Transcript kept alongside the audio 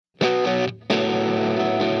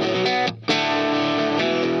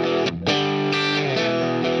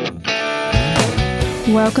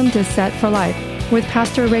Welcome to Set for Life with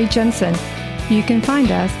Pastor Ray Jensen. You can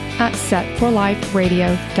find us at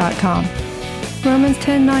setforliferadio.com. Romans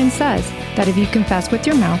 10:9 says that if you confess with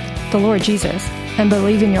your mouth the Lord Jesus and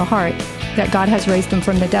believe in your heart that God has raised him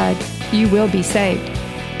from the dead, you will be saved.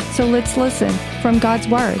 So let's listen from God's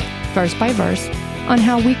Word, verse by verse, on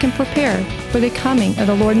how we can prepare for the coming of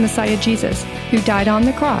the Lord and Messiah Jesus, who died on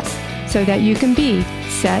the cross so that you can be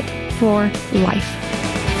set for life.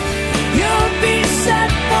 You'll be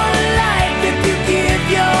set for life if you give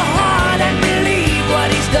your heart and believe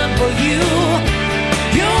what he's done for you.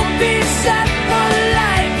 You'll be set for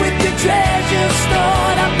life with your treasure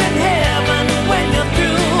stored up in heaven when you're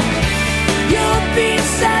through. You'll be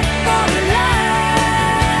set for life.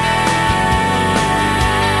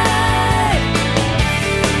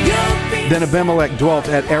 Then Abimelech dwelt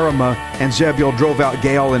at Arumah, and Zebul drove out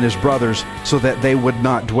Gaal and his brothers so that they would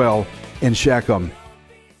not dwell in Shechem.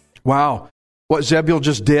 Wow, what Zebul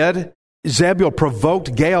just did, Zebul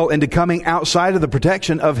provoked Gaal into coming outside of the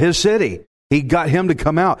protection of his city. He got him to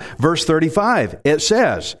come out. Verse 35, it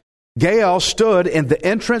says, Gaal stood in the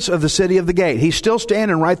entrance of the city of the gate. He's still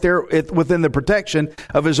standing right there within the protection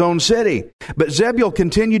of his own city. But Zebul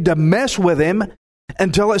continued to mess with him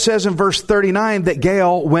until it says in verse 39 that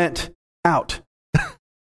Gaal went out.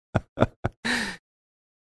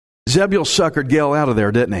 Zebul suckered Gaal out of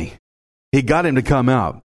there, didn't he? He got him to come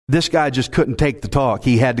out. This guy just couldn't take the talk.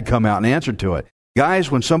 He had to come out and answer to it.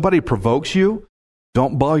 Guys, when somebody provokes you,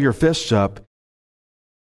 don't ball your fists up.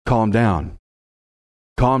 Calm down.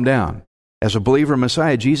 Calm down. As a believer in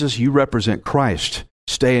Messiah Jesus, you represent Christ.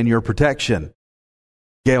 Stay in your protection.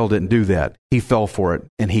 Gaal didn't do that. He fell for it,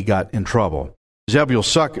 and he got in trouble. Zebul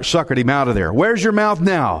suckered him out of there. Where's your mouth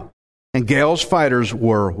now? And Gaal's fighters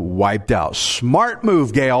were wiped out. Smart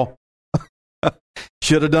move, Gaal.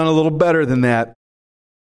 Should have done a little better than that.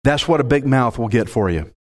 That's what a big mouth will get for you.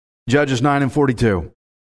 Judges 9:42.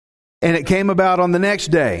 And it came about on the next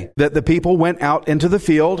day that the people went out into the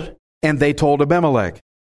field, and they told Abimelech.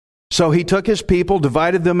 So he took his people,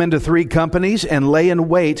 divided them into 3 companies, and lay in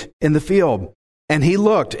wait in the field. And he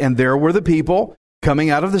looked, and there were the people coming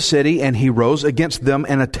out of the city, and he rose against them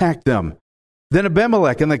and attacked them. Then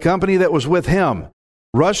Abimelech and the company that was with him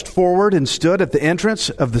rushed forward and stood at the entrance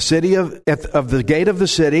of the city of the gate of the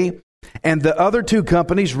city. And the other 2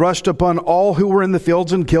 companies rushed upon all who were in the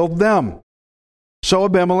fields and killed them. So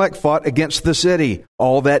Abimelech fought against the city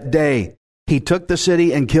all that day. He took the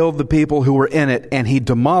city and killed the people who were in it, and he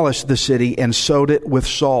demolished the city and sowed it with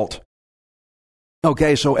salt.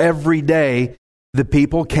 Okay, so every day the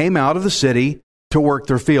people came out of the city to work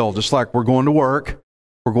their field. Just like we're going to work,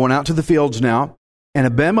 we're going out to the fields now. And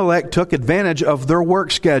Abimelech took advantage of their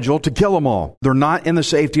work schedule to kill them all. They're not in the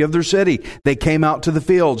safety of their city. They came out to the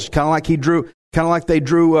fields, kind of like they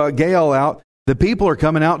drew Gaal out. The people are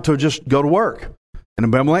coming out to just go to work, and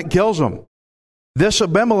Abimelech kills them. This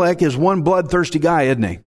Abimelech is one bloodthirsty guy, isn't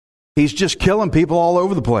he? He's just killing people all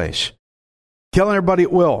over the place, killing everybody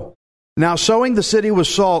at will. Now, sowing the city with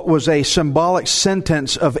salt was a symbolic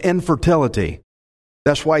sentence of infertility.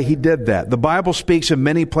 That's why he did that. The Bible speaks in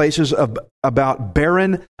many places about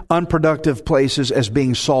barren, unproductive places as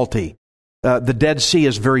being salty. The Dead Sea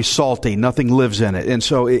is very salty. Nothing lives in it. And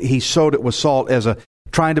so he sowed it with salt as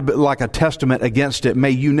trying to be like a testament against it. May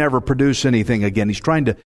you never produce anything again. He's trying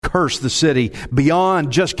to curse the city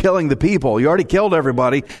beyond just killing the people. You already killed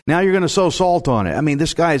everybody. Now you're going to sow salt on it. I mean,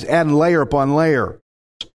 this guy is adding layer upon layer.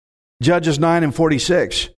 Judges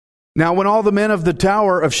 9:46. Now when all the men of the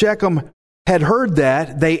tower of Shechem had heard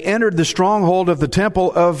that, they entered the stronghold of the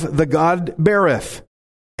temple of the god Berith.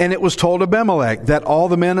 And it was told Abimelech that all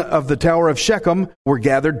the men of the tower of Shechem were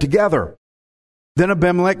gathered together. Then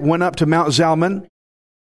Abimelech went up to Mount Zalmon,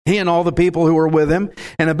 he and all the people who were with him.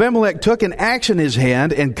 And Abimelech took an axe in his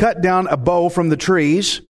hand and cut down a bow from the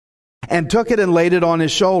trees and took it and laid it on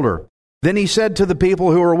his shoulder. Then he said to the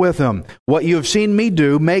people who were with him, "What you have seen me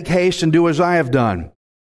do, make haste and do as I have done."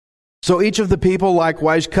 So each of the people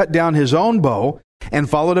likewise cut down his own bow and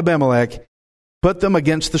followed Abimelech, put them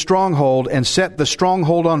against the stronghold, and set the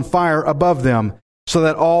stronghold on fire above them, so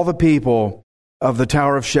that all the people of the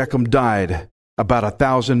tower of Shechem died, about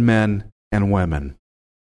 1,000 men and women.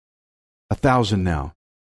 1,000 now.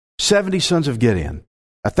 70 sons of Gideon.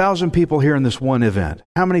 1,000 people here in this one event.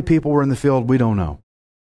 How many people were in the field? We don't know.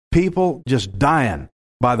 People just dying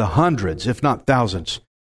by the hundreds, if not thousands.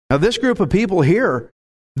 Now this group of people here,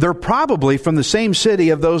 they're probably from the same city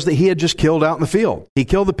of those that he had just killed out in the field. He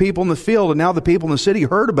killed the people in the field, and now the people in the city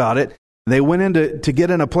heard about it. They went in to get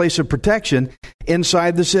in a place of protection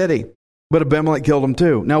inside the city. But Abimelech killed them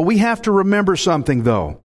too. Now we have to remember something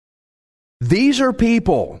though. These are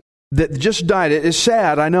people that just died. It is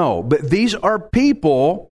sad, I know, but these are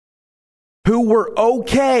people who were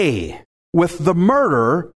okay with the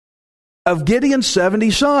murder of Gideon's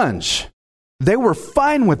 70 sons. They were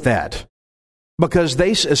fine with that because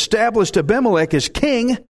they established Abimelech as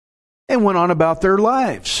king and went on about their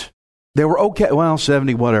lives. They were okay. Well,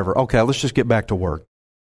 70, whatever. Okay, let's just get back to work.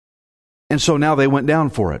 And so now they went down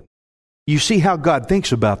for it. You see how God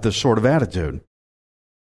thinks about this sort of attitude.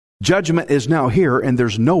 Judgment is now here, and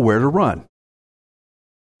there's nowhere to run.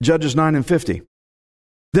 Judges 9:50.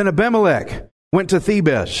 Then Abimelech went to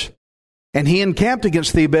Thebez, and he encamped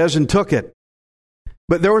against Thebez and took it.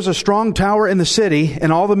 But there was a strong tower in the city,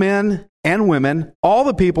 and all the men and women, all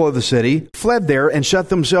the people of the city, fled there and shut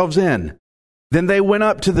themselves in. Then they went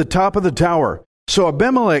up to the top of the tower. So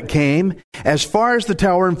Abimelech came as far as the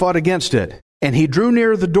tower and fought against it. And he drew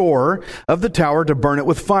near the door of the tower to burn it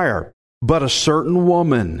with fire. But a certain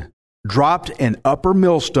woman dropped an upper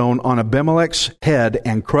millstone on Abimelech's head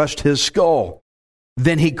and crushed his skull.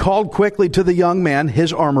 Then he called quickly to the young man,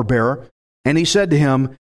 his armor-bearer, and he said to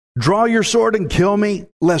him, "Draw your sword and kill me,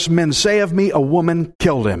 lest men say of me, a woman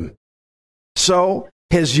killed him." So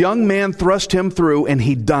his young man thrust him through, and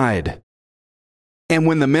he died. And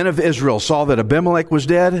when the men of Israel saw that Abimelech was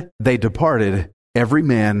dead, they departed, every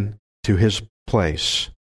man to his place.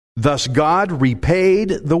 Thus God repaid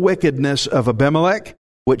the wickedness of Abimelech,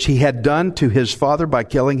 which he had done to his father by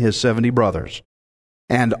killing his 70 brothers.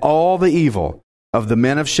 And all the evil of the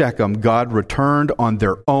men of Shechem God returned on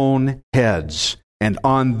their own heads, and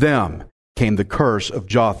on them came the curse of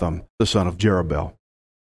Jotham, the son of Jerubbaal.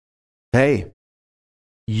 Hey,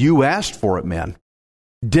 you asked for it, men.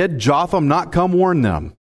 Did Jotham not come warn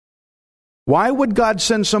them? Why would God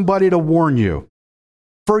send somebody to warn you?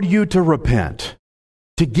 For you to repent.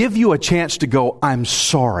 To give you a chance to go, I'm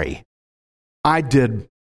sorry. I did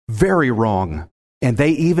very wrong. And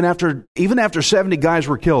they, even after 70 guys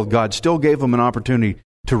were killed, God still gave them an opportunity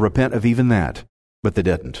to repent of even that. But they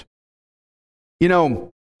didn't. You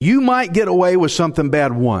know, you might get away with something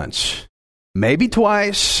bad once. Maybe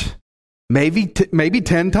twice. Maybe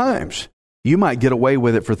 10 times. You might get away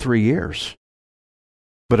with it for 3 years.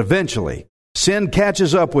 But eventually, sin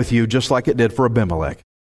catches up with you just like it did for Abimelech.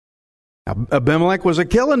 Abimelech was a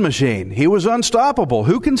killing machine. He was unstoppable.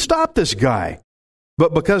 Who can stop this guy?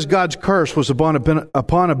 But because God's curse was upon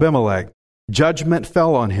Abimelech, judgment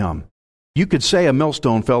fell on him. You could say a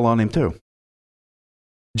millstone fell on him too.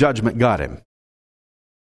 Judgment got him.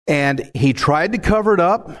 And he tried to cover it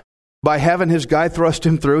up by having his guy thrust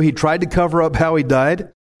him through. He tried to cover up how he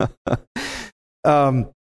died.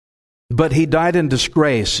 But he died in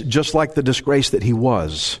disgrace, just like the disgrace that he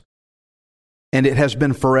was. And it has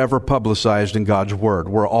been forever publicized in God's Word.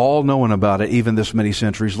 We're all knowing about it, even this many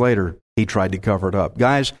centuries later. He tried to cover it up.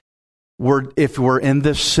 Guys, if we're in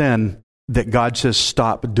this sin that God says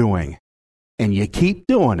stop doing, and you keep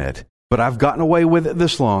doing it, but I've gotten away with it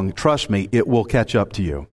this long, trust me, it will catch up to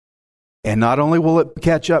you. And not only will it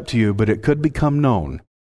catch up to you, but it could become known.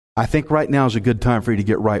 I think right now is a good time for you to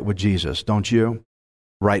get right with Jesus, don't you?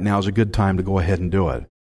 Right now is a good time to go ahead and do it.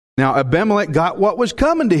 Now, Abimelech got what was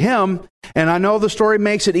coming to him, and I know the story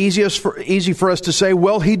makes it easy for us to say,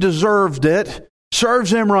 well, he deserved it.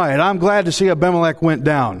 Serves him right. I'm glad to see Abimelech went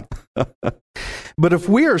down. But if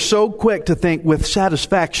we are so quick to think with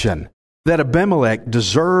satisfaction that Abimelech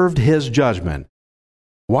deserved his judgment,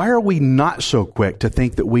 why are we not so quick to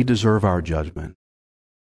think that we deserve our judgment?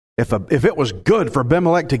 If it was good for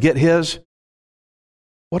Abimelech to get his,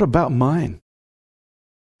 what about mine?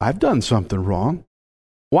 I've done something wrong.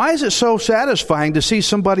 Why is it so satisfying to see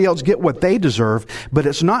somebody else get what they deserve, but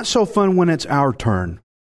it's not so fun when it's our turn?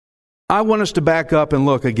 I want us to back up and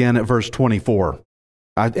look again at verse 24.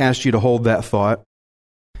 I asked you to hold that thought.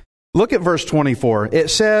 Look at verse 24. It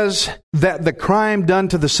says that the crime done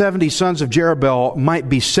to the 70 sons of Jerubbaal might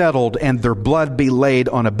be settled and their blood be laid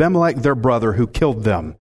on Abimelech, their brother, who killed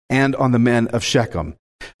them, and on the men of Shechem.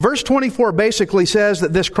 Verse 24 basically says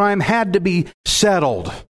that this crime had to be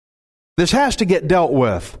settled. This has to get dealt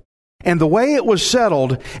with. And the way it was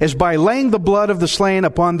settled is by laying the blood of the slain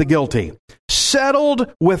upon the guilty.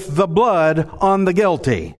 Settled with the blood on the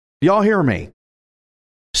guilty. Y'all hear me?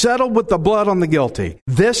 Settled with the blood on the guilty.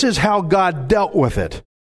 This is how God dealt with it.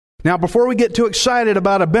 Now, before we get too excited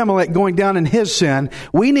about Abimelech going down in his sin,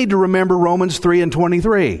 we need to remember Romans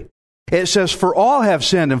 3:23. It says, "For all have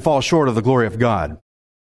sinned and fall short of the glory of God."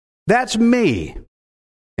 That's me.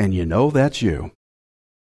 And you know that's you.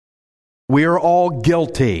 We are all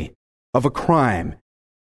guilty of a crime.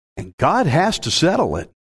 And God has to settle it.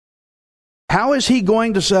 How is He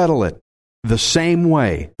going to settle it? The same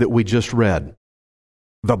way that we just read.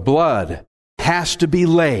 The blood has to be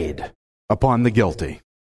laid upon the guilty.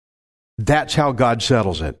 That's how God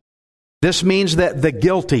settles it. This means that the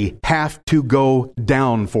guilty have to go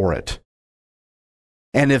down for it.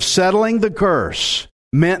 And if settling the curse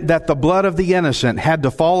meant that the blood of the innocent had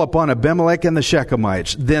to fall upon Abimelech and the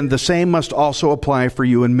Shechemites, then the same must also apply for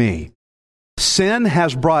you and me. Sin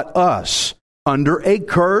has brought us under a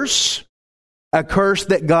curse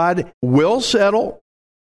that God will settle,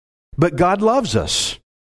 but God loves us.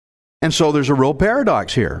 And so there's a real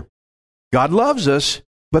paradox here. God loves us,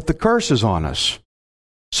 but the curse is on us.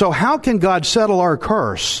 So how can God settle our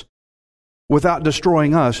curse without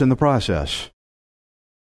destroying us in the process?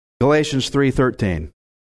 Galatians 3:13.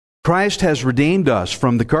 Christ has redeemed us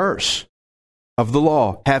from the curse of the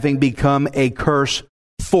law, having become a curse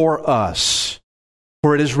for us.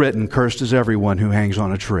 For it is written, cursed is everyone who hangs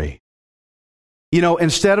on a tree. You know,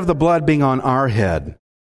 instead of the blood being on our head,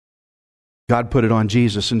 God put it on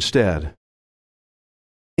Jesus instead,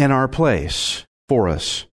 in our place, for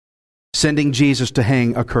us, sending Jesus to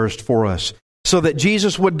hang accursed for us, so that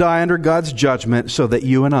Jesus would die under God's judgment, so that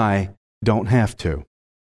you and I don't have to.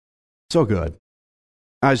 So good.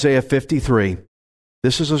 Isaiah 53.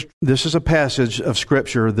 This is a passage of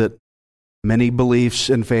Scripture that many beliefs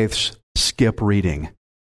and faiths skip reading.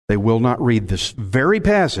 They will not read this very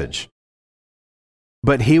passage.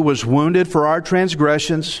 But He was wounded for our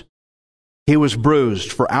transgressions. He was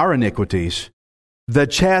bruised for our iniquities. The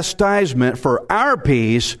chastisement for our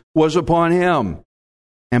peace was upon Him,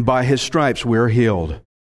 and by His stripes we are healed.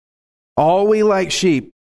 All we like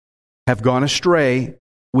sheep have gone astray.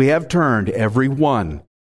 We have turned every one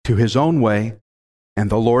to his own way, and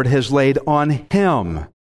the Lord has laid on Him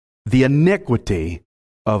the iniquity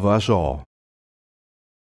of us all.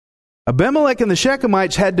 Abimelech and the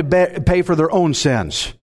Shechemites had to pay for their own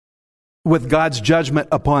sins with God's judgment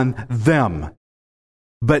upon them.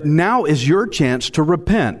 But now is your chance to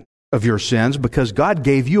repent of your sins, because God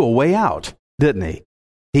gave you a way out, didn't He?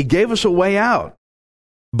 He gave us a way out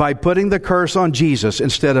by putting the curse on Jesus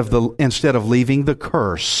instead of leaving the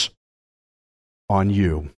curse on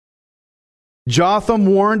you. Jotham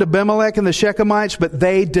warned Abimelech and the Shechemites, but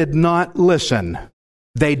they did not listen.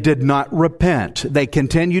 They did not repent. They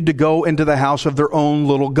continued to go into the house of their own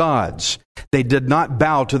little gods. They did not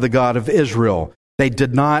bow to the God of Israel. They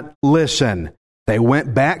did not listen. They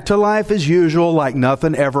went back to life as usual, like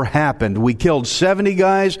nothing ever happened. We killed 70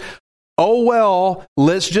 guys. Oh well,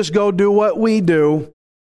 let's just go do what we do.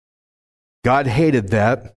 God hated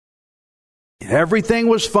that. Everything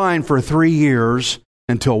was fine for 3 years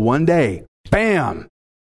until one day, bam,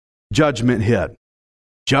 judgment hit.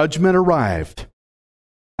 Judgment arrived.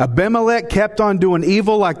 Abimelech kept on doing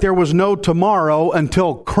evil like there was no tomorrow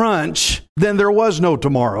until crunch. Then there was no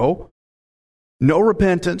tomorrow. No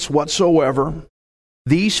repentance whatsoever.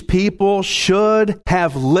 These people should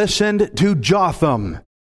have listened to Jotham,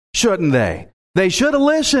 shouldn't they? They should have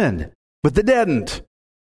listened, but they didn't.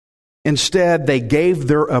 Instead, they gave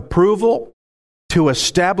their approval to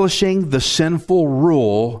establishing the sinful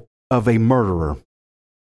rule of a murderer.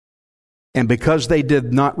 And because they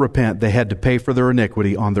did not repent, they had to pay for their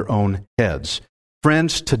iniquity on their own heads.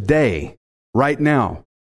 Friends, today, right now,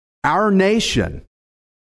 our nation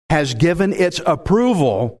has given its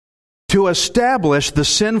approval to establish the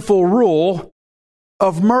sinful rule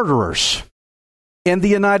of murderers in the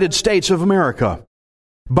United States of America.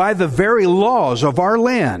 By the very laws of our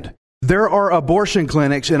land, there are abortion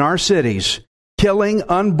clinics in our cities killing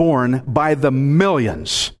unborn by the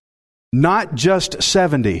millions. Not just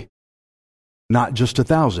 70, not just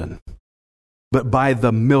 1,000, but by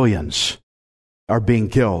the millions are being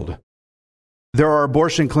killed. There are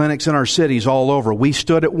abortion clinics in our cities all over. We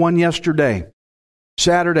stood at one yesterday,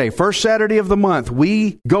 Saturday, first Saturday of the month.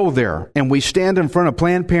 We go there and we stand in front of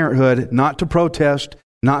Planned Parenthood, not to protest,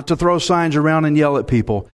 not to throw signs around and yell at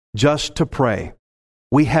people, just to pray.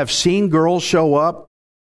 We have seen girls show up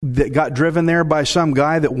that got driven there by some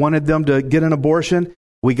guy that wanted them to get an abortion.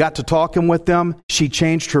 We got to talking with them. She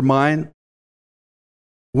changed her mind.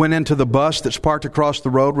 Went into the bus that's parked across the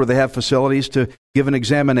road where they have facilities to give an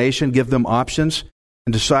examination, give them options,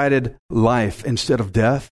 and decided life instead of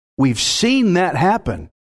death. We've seen that happen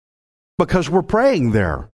because we're praying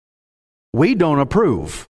there. We don't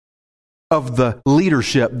approve of the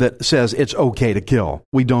leadership that says it's okay to kill.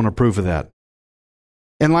 We don't approve of that.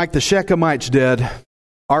 And like the Shechemites did,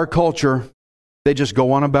 our culture, they just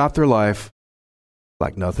go on about their life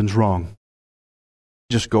like nothing's wrong.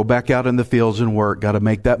 Just go back out in the fields and work. Got to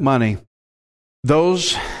make that money.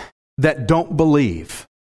 Those that don't believe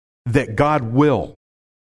that God will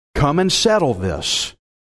come and settle this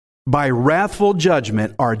by wrathful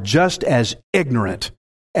judgment are just as ignorant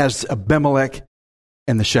as Abimelech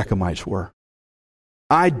and the Shechemites were.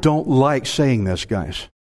 I don't like saying this, guys,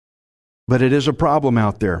 but it is a problem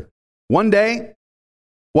out there. One day,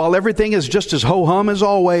 while everything is just as ho-hum as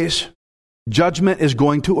always, judgment is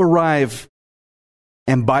going to arrive.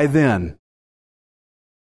 And by then,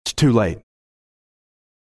 it's too late.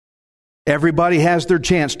 Everybody has their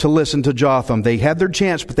chance to listen to Jotham. They had their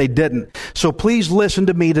chance, but they didn't. So please listen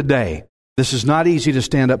to me today. This is not easy to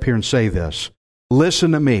stand up here and say this.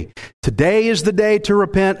 Listen to me. Today is the day to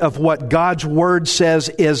repent of what God's Word says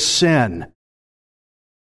is sin.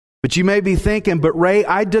 But you may be thinking, but Ray,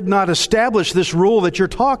 I did not establish this rule that you're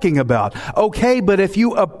talking about. Okay, but if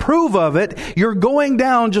you approve of it, you're going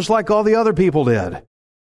down just like all the other people did.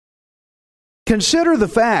 Consider the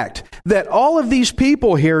fact that all of these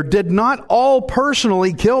people here did not all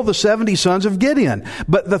personally kill the 70 sons of Gideon,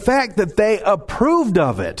 but the fact that they approved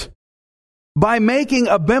of it by making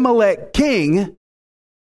Abimelech king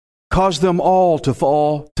caused them all to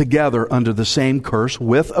fall together under the same curse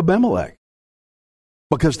with Abimelech.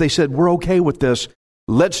 Because they said, we're okay with this.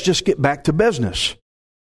 Let's just get back to business.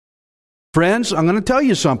 Friends, I'm going to tell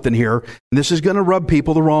you something here, and this is going to rub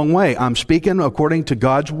people the wrong way. I'm speaking according to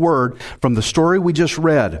God's Word from the story we just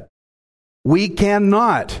read. We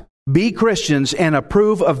cannot be Christians and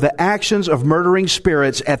approve of the actions of murdering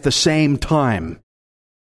spirits at the same time.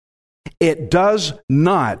 It does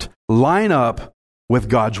not line up with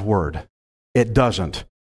God's Word. It doesn't.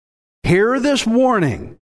 Hear this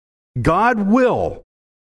warning. God will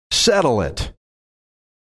settle it.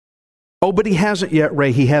 Oh, but he hasn't yet,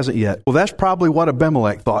 Ray. He hasn't yet. Well, that's probably what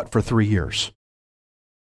Abimelech thought for 3 years.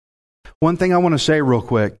 One thing I want to say real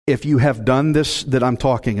quick, if you have done this that I'm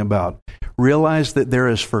talking about, realize that there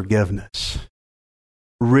is forgiveness.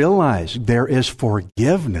 Realize there is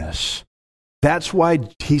forgiveness. That's why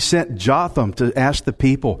he sent Jotham to ask the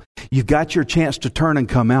people, you've got your chance to turn and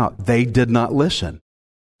come out. They did not listen.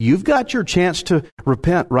 You've got your chance to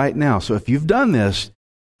repent right now. So if you've done this,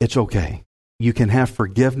 it's okay. You can have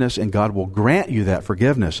forgiveness and God will grant you that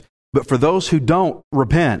forgiveness. But for those who don't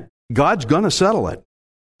repent, God's going to settle it.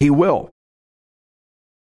 He will.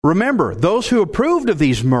 Remember, those who approved of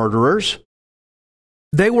these murderers,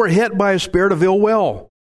 they were hit by a spirit of ill will.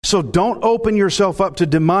 So don't open yourself up to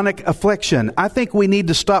demonic affliction. I think we need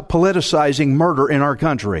to stop politicizing murder in our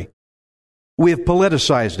country. We have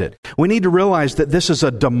politicized it. We need to realize that this is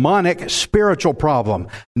a demonic spiritual problem,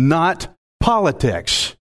 not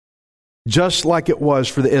politics. Just like it was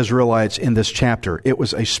for the Israelites in this chapter. It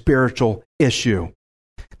was a spiritual issue.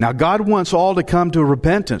 Now, God wants all to come to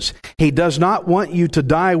repentance. He does not want you to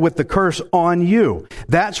die with the curse on you.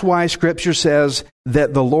 That's why Scripture says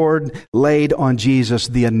that the Lord laid on Jesus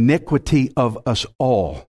the iniquity of us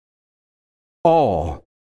all. All.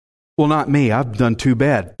 Well, not me. I've done too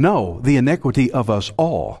bad. No, the iniquity of us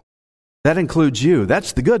all. That includes you.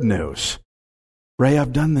 That's the good news. Ray,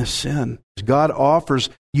 I've done this sin. God offers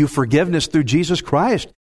you forgiveness through Jesus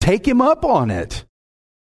Christ. Take Him up on it.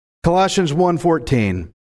 Colossians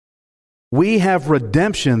 1:14. We have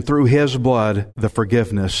redemption through His blood, the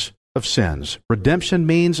forgiveness of sins. Redemption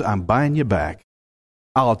means I'm buying you back.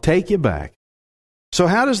 I'll take you back. So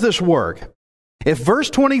how does this work? If verse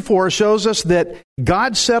 24 shows us that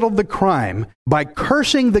God settled the crime by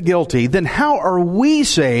cursing the guilty, then how are we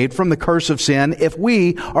saved from the curse of sin if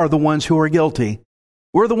we are the ones who are guilty?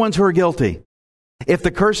 We're the ones who are guilty. If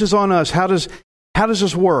the curse is on us, how does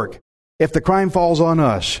this work? If the crime falls on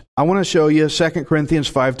us, I want to show you 2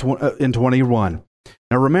 Corinthians 5:21.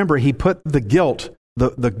 Now remember, he put the guilt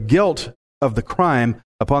of the crime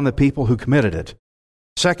upon the people who committed it.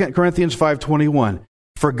 2 Corinthians 5:21.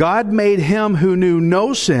 For God made him who knew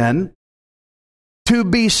no sin to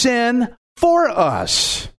be sin for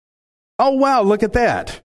us. Oh wow, look at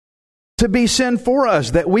that. To be sin for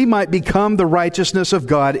us, that we might become the righteousness of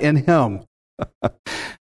God in him.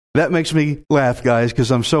 That makes me laugh, guys,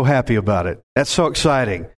 because I'm so happy about it. That's so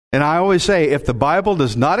exciting. And I always say, if the Bible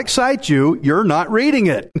does not excite you, you're not reading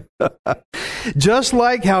it. Just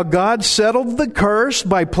like how God settled the curse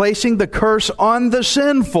by placing the curse on the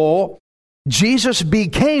sinful, Jesus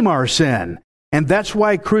became our sin. And that's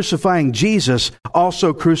why crucifying Jesus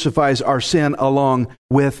also crucifies our sin along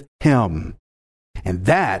with Him. And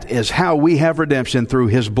that is how we have redemption through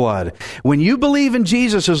His blood. When you believe in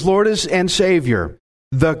Jesus as Lord and Savior,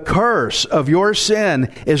 the curse of your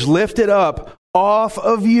sin is lifted up off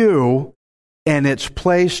of you and it's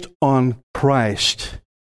placed on Christ.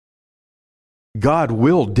 God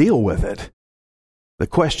will deal with it. The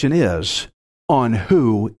question is, on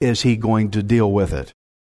who is He going to deal with it?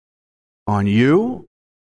 On you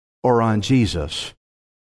or on Jesus?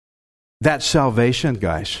 That's salvation,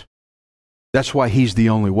 guys. That's why He's the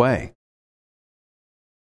only way.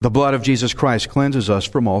 The blood of Jesus Christ cleanses us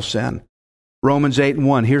from all sin. Romans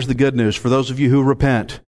 8:1, here's the good news for those of you who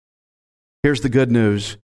repent. Here's the good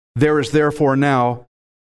news. There is therefore now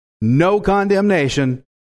no condemnation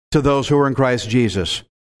to those who are in Christ Jesus.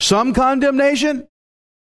 Some condemnation?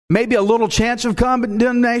 Maybe a little chance of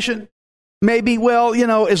condemnation? Maybe,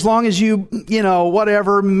 as long as you,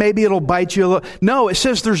 whatever, maybe it'll bite you a little. No, it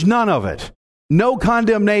says there's none of it. No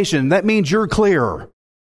condemnation. That means you're clear.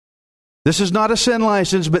 This is not a sin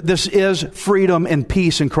license, but this is freedom and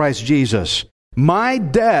peace in Christ Jesus. My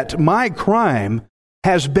debt, my crime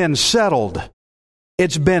has been settled.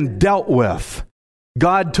 It's been dealt with.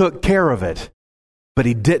 God took care of it, but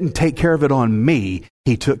He didn't take care of it on me.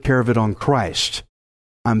 He took care of it on Christ.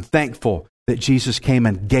 I'm thankful that Jesus came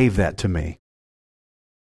and gave that to me.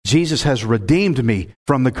 Jesus has redeemed me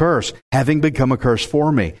from the curse, having become a curse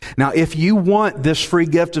for me. Now, if you want this free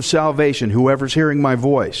gift of salvation, whoever's hearing my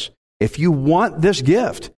voice, if you want this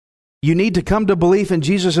gift, you need to come to belief in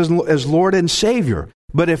Jesus as Lord and Savior.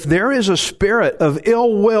 But if there is a spirit of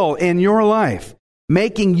ill will in your life,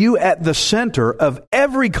 making you at the center of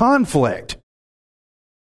every conflict,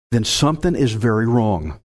 then something is very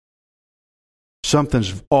wrong.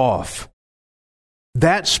 Something's off.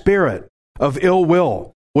 That spirit of ill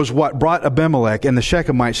will was what brought Abimelech and the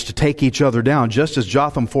Shechemites to take each other down, just as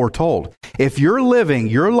Jotham foretold. If you're living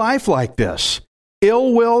your life like this,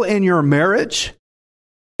 ill will in your marriage,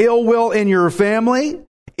 ill will in your family,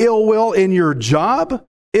 ill will in your job,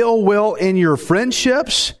 ill will in your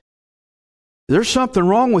friendships, there's something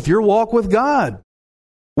wrong with your walk with God.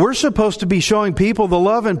 We're supposed to be showing people the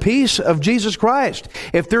love and peace of Jesus Christ.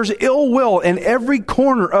 If there's ill will in every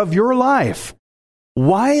corner of your life,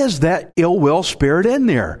 why is that ill will spirit in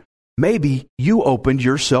there? Maybe you opened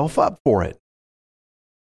yourself up for it.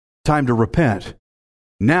 Time to repent.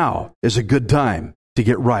 Now is a good time to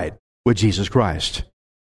get right with Jesus Christ.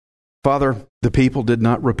 Father, the people did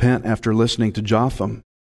not repent after listening to Jotham.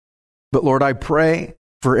 But Lord, I pray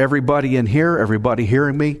for everybody in here, everybody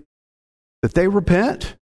hearing me, that they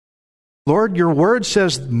repent. Lord, your word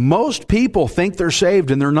says most people think they're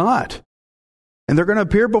saved and they're not. And they're going to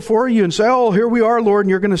appear before you and say, oh, here we are, Lord.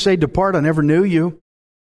 And you're going to say, depart, I never knew you.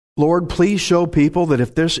 Lord, please show people that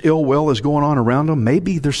if this ill will is going on around them,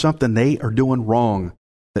 maybe there's something they are doing wrong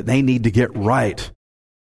that they need to get right.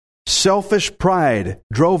 Selfish pride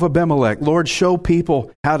drove Abimelech. Lord, show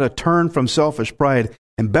people how to turn from selfish pride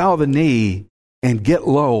and bow the knee and get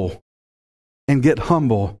low and get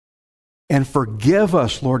humble. And forgive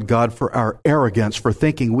us, Lord God, for our arrogance, for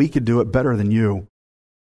thinking we could do it better than you.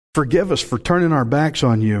 Forgive us for turning our backs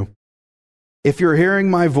on you. If you're hearing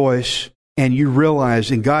my voice and you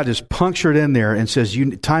realize, and God is punctured in there and says,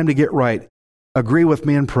 time to get right, agree with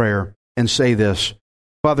me in prayer and say this: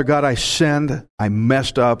 Father God, I sinned, I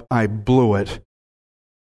messed up, I blew it.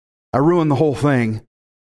 I ruined the whole thing.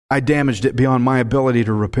 I damaged it beyond my ability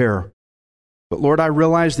to repair. But Lord, I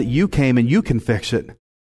realize that you came and you can fix it.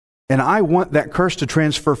 And I want that curse to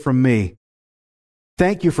transfer from me.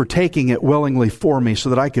 Thank you for taking it willingly for me so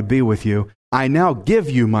that I could be with you. I now give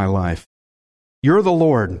you my life. You're the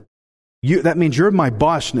Lord. That means you're my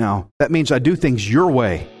boss now. That means I do things your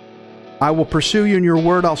way. I will pursue you in your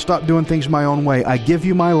word. I'll stop doing things my own way. I give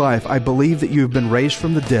you my life. I believe that you have been raised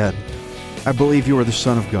from the dead. I believe you are the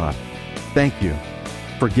Son of God. Thank you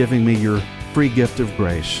for giving me your free gift of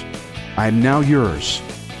grace. I am now yours.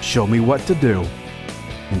 Show me what to do.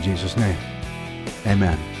 In Jesus' name,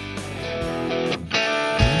 amen.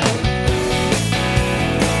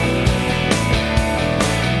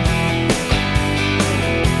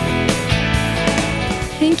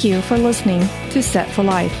 Thank you for listening to Set for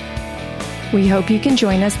Life. We hope you can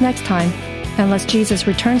join us next time, unless Jesus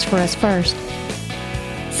returns for us first.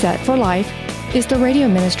 Set for Life is the radio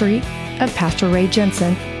ministry of Pastor Ray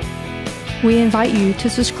Jensen. We invite you to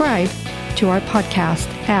subscribe to our podcast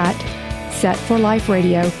at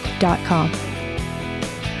setforliferadio.com.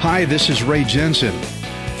 Hi, this is Ray Jensen.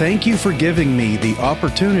 Thank you for giving me the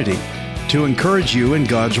opportunity to encourage you in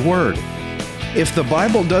God's Word. If the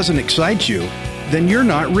Bible doesn't excite you, then you're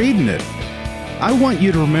not reading it. I want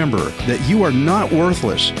you to remember that you are not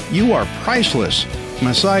worthless. You are priceless.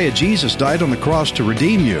 Messiah Jesus died on the cross to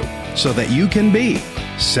redeem you so that you can be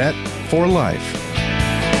set for life.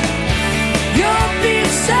 You'll be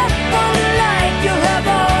set for